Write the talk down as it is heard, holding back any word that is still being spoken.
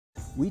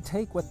We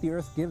take what the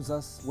earth gives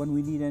us when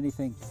we need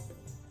anything,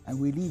 and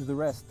we leave the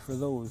rest for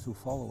those who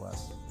follow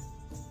us.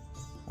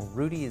 Well,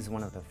 Rudy is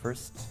one of the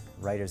first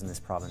writers in this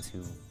province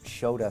who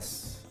showed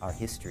us our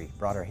history,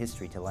 brought our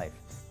history to life.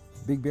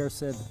 Big Bear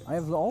said, "I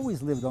have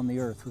always lived on the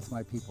earth with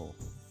my people."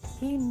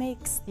 He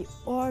makes the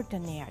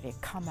ordinary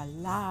come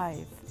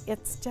alive.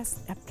 It's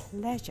just a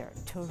pleasure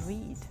to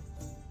read.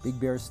 Big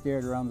Bear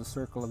stared around the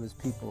circle of his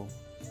people.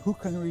 Who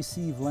can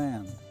receive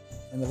land?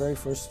 In the very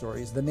first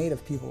stories, the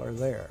native people are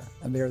there,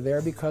 and they're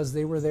there because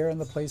they were there in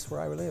the place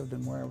where I lived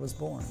and where I was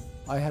born.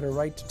 I had a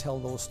right to tell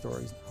those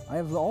stories. I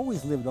have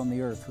always lived on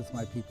the earth with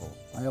my people.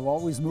 I have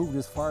always moved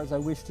as far as I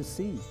wish to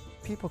see.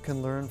 People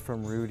can learn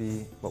from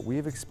Rudy. What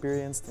we've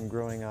experienced in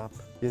growing up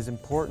is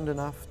important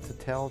enough to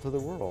tell to the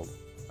world.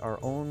 Our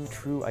own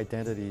true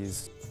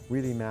identities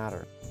really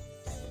matter.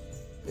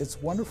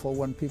 It's wonderful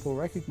when people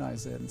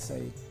recognize it and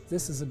say,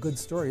 this is a good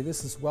story,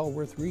 this is well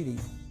worth reading.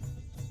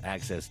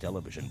 Access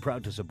Television,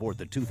 proud to support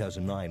the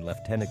 2009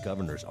 Lieutenant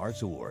Governor's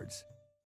Arts Awards.